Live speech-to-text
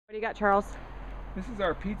What do you got, Charles? This is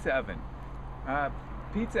our pizza oven.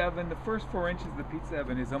 Pizza oven, the first 4 inches of the pizza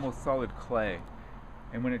oven is almost solid clay.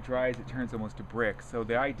 And when it dries, it turns almost to brick. So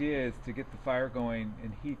the idea is to get the fire going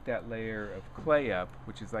and heat that layer of clay up,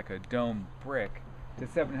 which is like a dome brick, to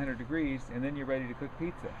 700 degrees, and then you're ready to cook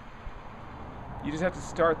pizza. You just have to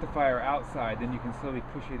start the fire outside, then you can slowly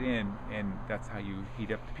push it in, and that's how you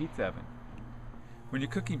heat up the pizza oven. When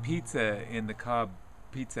you're cooking pizza in the Cob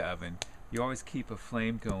Pizza Oven, you always keep a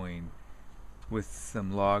flame going with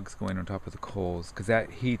some logs going on top of the coals, because that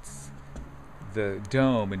heats the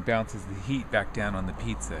dome and bounces the heat back down on the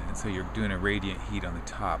pizza, and so you're doing a radiant heat on the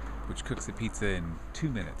top, which cooks the pizza in 2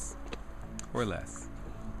 minutes or less.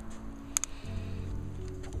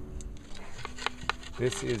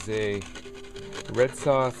 This is a red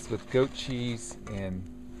sauce with goat cheese and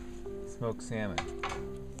smoked salmon.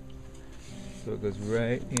 So it goes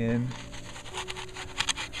right in.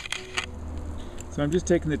 So I'm just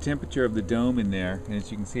taking the temperature of the dome in there, and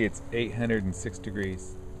as you can see, it's 806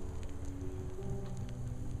 degrees.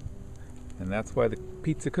 And that's why the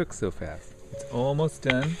pizza cooks so fast. It's almost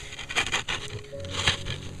done.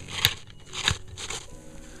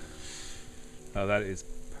 Oh, that is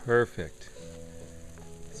perfect.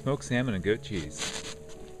 Smoked salmon and goat cheese.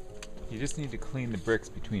 You just need to clean the bricks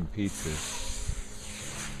between pizzas.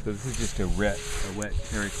 So this is just a wet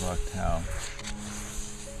terry cloth towel.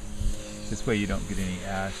 This way you don't get any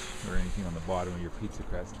ash or anything on the bottom of your pizza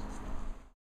crust.